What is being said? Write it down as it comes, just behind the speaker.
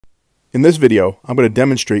In this video, I'm going to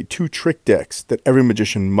demonstrate two trick decks that every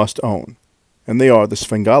magician must own, and they are the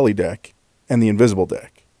Svengali deck and the Invisible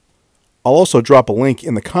deck. I'll also drop a link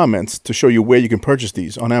in the comments to show you where you can purchase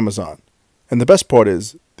these on Amazon. And the best part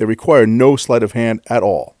is, they require no sleight of hand at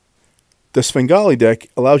all. The Svengali deck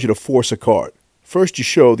allows you to force a card. First you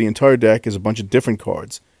show the entire deck as a bunch of different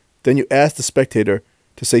cards, then you ask the spectator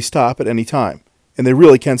to say stop at any time, and they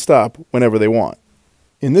really can stop whenever they want.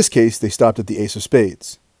 In this case, they stopped at the Ace of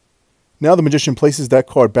Spades. Now the magician places that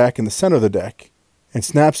card back in the center of the deck and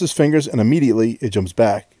snaps his fingers, and immediately it jumps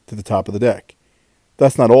back to the top of the deck.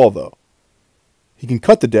 That's not all though. He can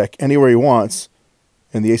cut the deck anywhere he wants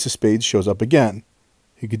and the Ace of Spades shows up again.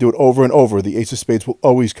 He could do it over and over. The Ace of Spades will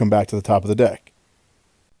always come back to the top of the deck.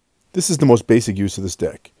 This is the most basic use of this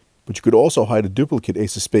deck, but you could also hide a duplicate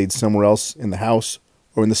Ace of Spades somewhere else in the house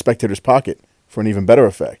or in the spectator's pocket for an even better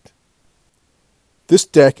effect. This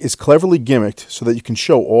deck is cleverly gimmicked so that you can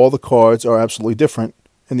show all the cards are absolutely different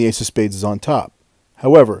and the Ace of Spades is on top.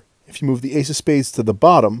 However, if you move the Ace of Spades to the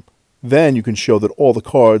bottom, then you can show that all the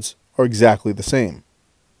cards are exactly the same.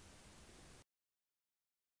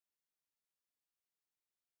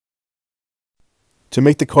 To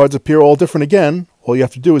make the cards appear all different again, all you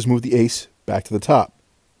have to do is move the ace back to the top.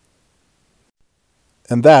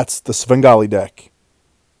 And that's the Svengali deck.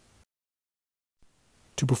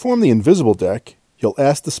 To perform the Invisible deck, you'll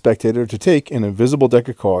ask the spectator to take an invisible deck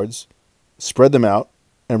of cards, spread them out,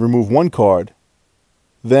 and remove one card,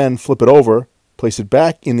 then flip it over, place it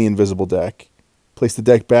back in the invisible deck, place the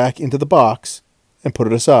deck back into the box, and put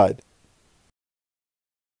it aside.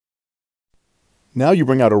 Now you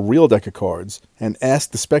bring out a real deck of cards and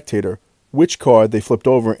ask the spectator which card they flipped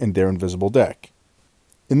over in their invisible deck.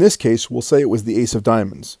 In this case, we'll say it was the Ace of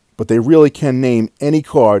Diamonds, but they really can name any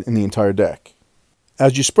card in the entire deck.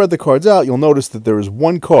 As you spread the cards out, you'll notice that there is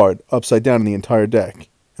one card upside down in the entire deck,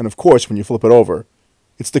 and of course when you flip it over,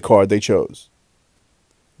 it's the card they chose.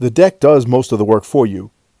 The deck does most of the work for you,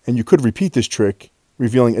 and you could repeat this trick,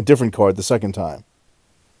 revealing a different card the second time.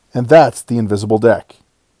 And that's the Invisible deck.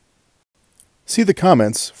 See the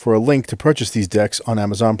comments for a link to purchase these decks on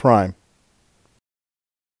Amazon Prime.